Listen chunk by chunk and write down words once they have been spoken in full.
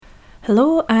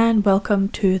Hello and welcome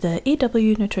to the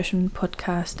AW Nutrition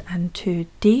Podcast and to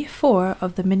day 4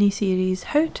 of the mini-series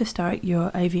How to Start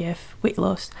Your IVF Weight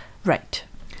Loss Right.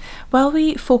 While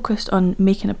we focused on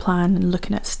making a plan and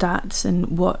looking at stats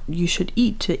and what you should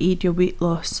eat to aid your weight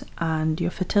loss and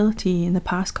your fertility in the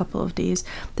past couple of days,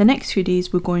 the next few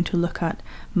days we're going to look at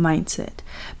mindset.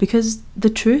 Because the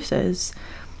truth is,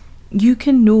 you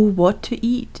can know what to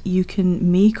eat, you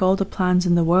can make all the plans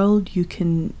in the world, you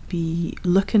can be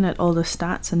looking at all the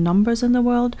stats and numbers in the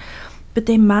world, but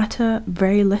they matter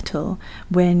very little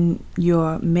when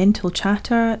your mental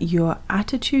chatter, your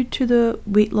attitude to the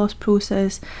weight loss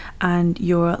process, and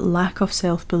your lack of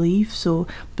self-belief, so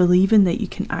believing that you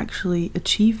can actually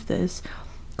achieve this,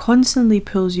 constantly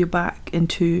pulls you back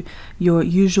into your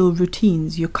usual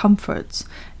routines, your comforts.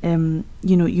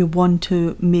 You want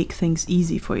to make things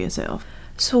easy for yourself.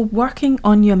 So working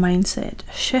on your mindset,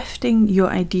 shifting your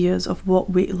ideas of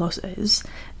what weight loss is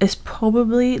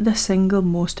probably the single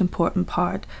most important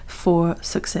part for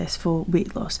successful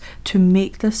weight loss. To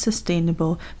make this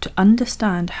sustainable, to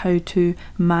understand how to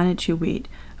manage your weight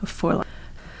for life.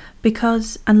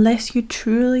 Because unless you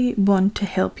truly want to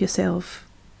help yourself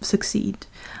succeed,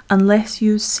 unless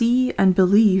you see and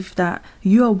believe that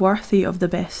you are worthy of the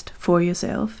best for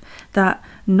yourself, that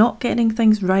not getting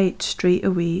things right straight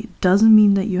away doesn't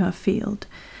mean that you have failed,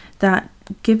 that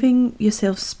giving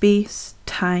yourself space,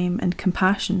 time and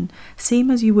compassion, same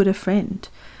as you would a friend,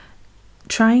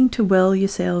 trying to will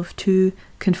yourself to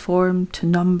conform to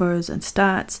numbers and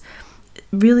stats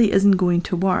really isn't going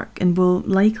to work and will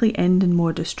likely end in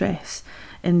more distress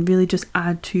and really just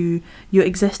add to your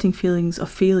existing feelings of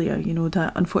failure,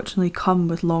 that unfortunately come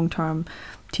with long-term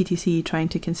TTC, trying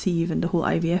to conceive, and the whole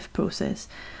IVF process.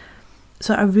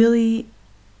 So I really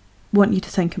want you to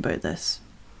think about this.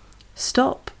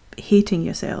 Stop hating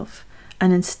yourself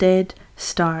and instead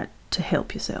start to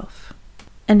help yourself.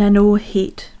 And I know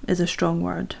hate is a strong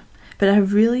word, but I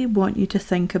really want you to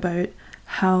think about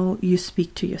how you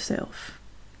speak to yourself.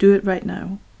 Do it right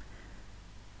now.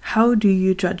 How do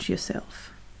you judge yourself?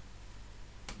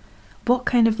 What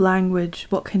kind of language,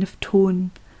 what kind of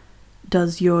tone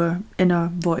does your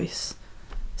inner voice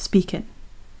speak in?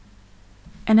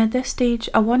 And at this stage,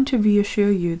 I want to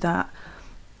reassure you that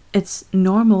it's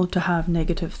normal to have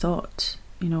negative thoughts.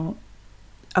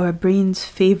 Our brains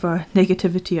favour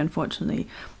negativity, unfortunately.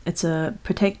 It's a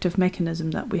protective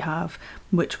mechanism that we have,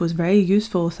 which was very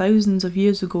useful thousands of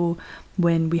years ago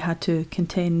when we had to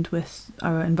contend with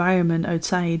our environment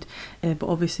outside. But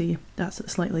obviously that's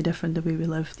slightly different the way we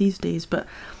live these days. But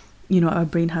our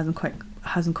brain hasn't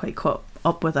quite caught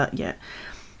up with that yet.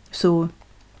 So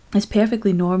it's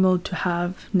perfectly normal to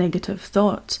have negative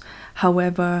thoughts.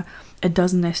 However, it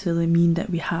doesn't necessarily mean that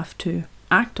we have to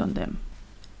act on them.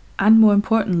 And more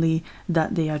importantly,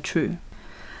 that they are true.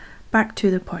 Back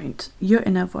to the point, your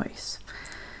inner voice.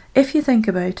 If you think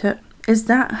about it, is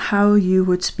that how you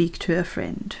would speak to a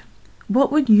friend?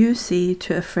 What would you say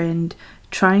to a friend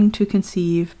trying to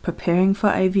conceive, preparing for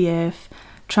IVF,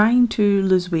 trying to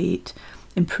lose weight,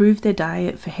 improve their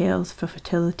diet for health, for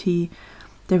fertility,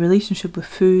 their relationship with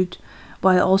food,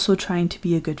 while also trying to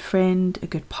be a good friend, a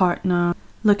good partner,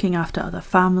 looking after other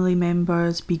family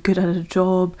members, be good at a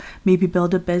job, maybe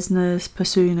build a business,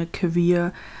 pursuing a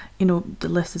career, the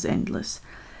list is endless.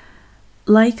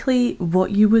 Likely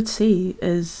what you would say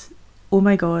is, oh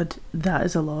my God, that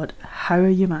is a lot. How are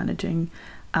you managing?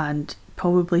 And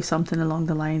probably something along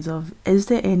the lines of, is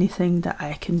there anything that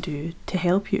I can do to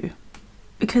help you?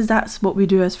 Because that's what we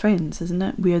do as friends, isn't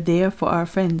it? We are there for our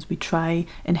friends. We try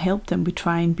and help them. We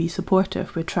try and be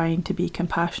supportive. We're trying to be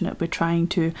compassionate. We're trying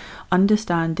to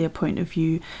understand their point of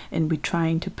view, and we're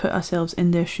trying to put ourselves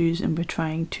in their shoes, and we're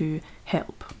trying to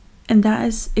help. And that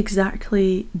is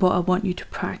exactly what I want you to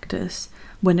practice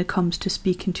when it comes to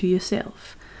speaking to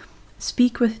yourself.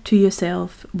 Speak to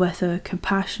yourself with a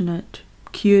compassionate,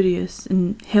 curious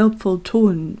and helpful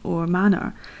tone or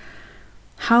manner.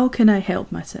 How can I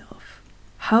help myself?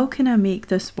 How can I make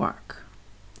this work?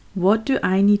 What do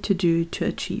I need to do to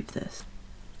achieve this?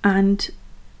 And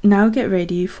now get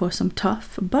ready for some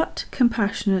tough but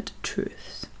compassionate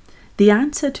truths. The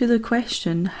answer to the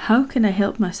question, how can I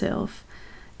help myself,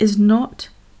 is not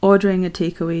ordering a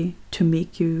takeaway to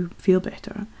make you feel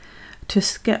better, to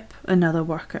skip another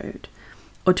workout,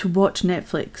 or to watch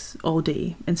Netflix all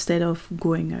day instead of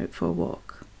going out for a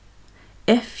walk.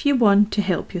 If you want to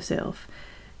help yourself,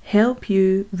 help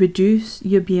you reduce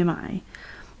your BMI,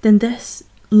 then this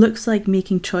looks like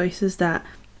making choices that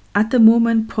at the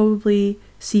moment probably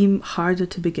seem harder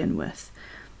to begin with,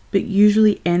 but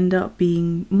usually end up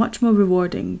being much more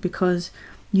rewarding because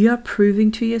You are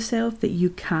proving to yourself that you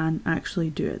can actually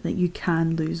do it, that you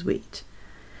can lose weight.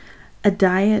 A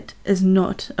diet is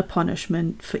not a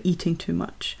punishment for eating too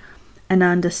much. And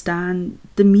I understand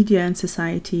the media and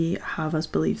society have us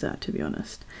believe that, to be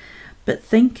honest. But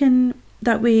thinking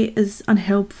that way is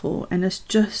unhelpful and it's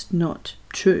just not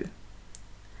true.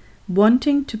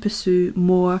 Wanting to pursue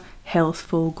more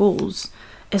healthful goals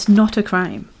is not a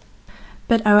crime.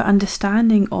 But our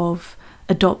understanding of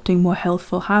adopting more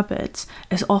healthful habits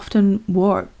is often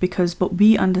warped, because what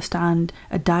we understand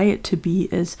a diet to be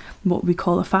is what we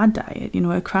call a fad diet,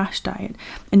 a crash diet.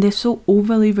 And they're so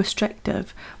overly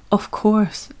restrictive. Of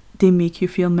course, they make you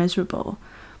feel miserable.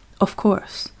 Of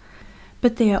course.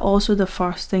 But they are also the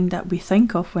first thing that we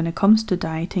think of when it comes to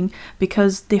dieting,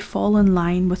 because they fall in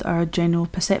line with our general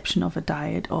perception of a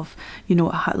diet, of,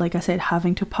 like I said,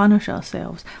 having to punish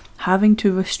ourselves, having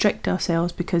to restrict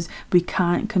ourselves because we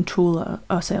can't control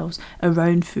ourselves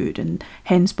around food, and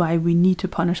hence why we need to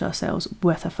punish ourselves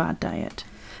with a fad diet.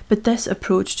 But this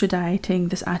approach to dieting,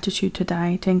 this attitude to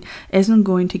dieting, isn't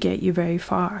going to get you very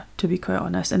far, to be quite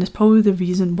honest. And it's probably the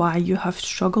reason why you have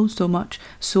struggled so much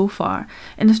so far.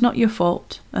 And it's not your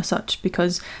fault as such,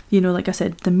 because, like I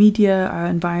said, the media, our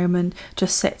environment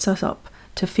just sets us up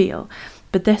to fail.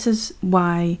 But this is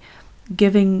why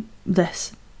giving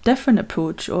this different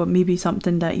approach, or maybe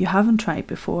something that you haven't tried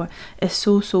before, is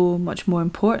so much more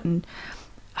important.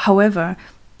 However,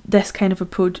 this kind of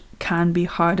approach can be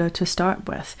harder to start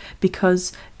with,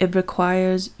 because it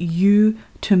requires you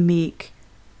to make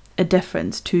a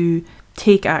difference, to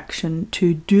take action,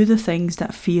 to do the things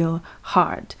that feel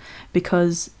hard,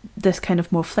 because this kind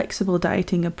of more flexible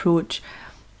dieting approach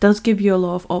does give you a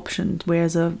lot of options,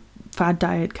 whereas a fad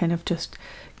diet kind of just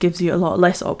gives you a lot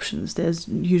less options. There's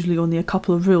usually only a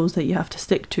couple of rules that you have to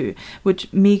stick to,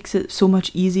 which makes it so much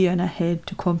easier in a head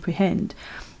to comprehend.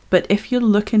 But if you're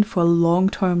looking for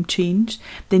long-term change,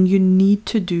 then you need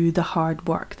to do the hard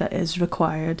work that is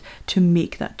required to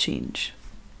make that change.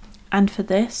 And for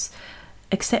this,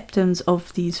 acceptance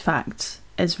of these facts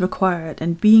is required,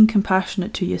 and being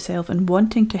compassionate to yourself and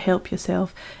wanting to help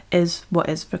yourself is what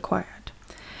is required.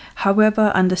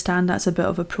 However, understand that's a bit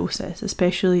of a process,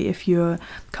 especially if you're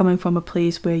coming from a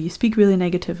place where you speak really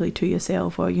negatively to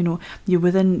yourself, or you're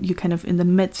kind of in the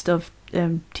midst of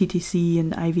TTC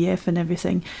and IVF and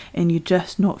everything, and you're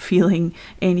just not feeling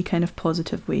any kind of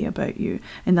positive way about you,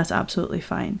 and that's absolutely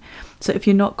fine. So if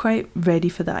you're not quite ready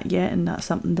for that yet, and that's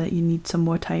something that you need some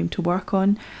more time to work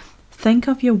on, think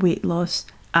of your weight loss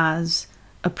as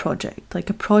a project, like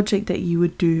a project that you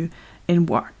would do in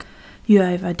work. You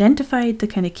have identified the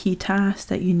kind of key tasks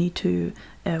that you need to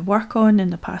work on in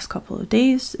the past couple of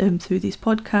days through these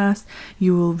podcasts.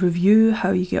 You will review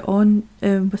how you get on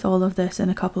with all of this in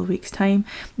a couple of weeks' time,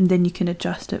 and then you can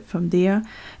adjust it from there.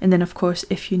 And then, of course,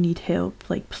 if you need help,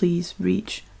 please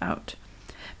reach out,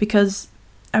 because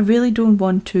I really don't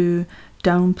want to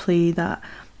downplay that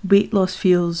weight loss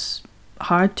feels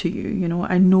hard to you.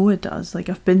 I know it does.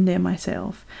 I've been there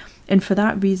myself. And for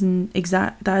that reason,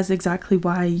 that is exactly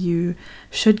why you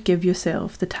should give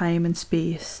yourself the time and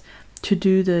space to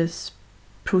do this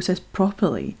process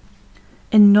properly,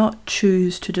 and not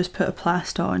choose to just put a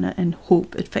plaster on it and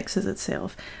hope it fixes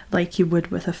itself like you would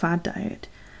with a fad diet.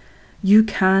 You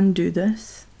can do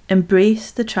this.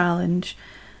 Embrace the challenge,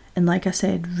 and like I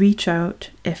said, reach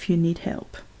out if you need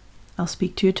help. I'll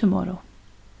speak to you tomorrow.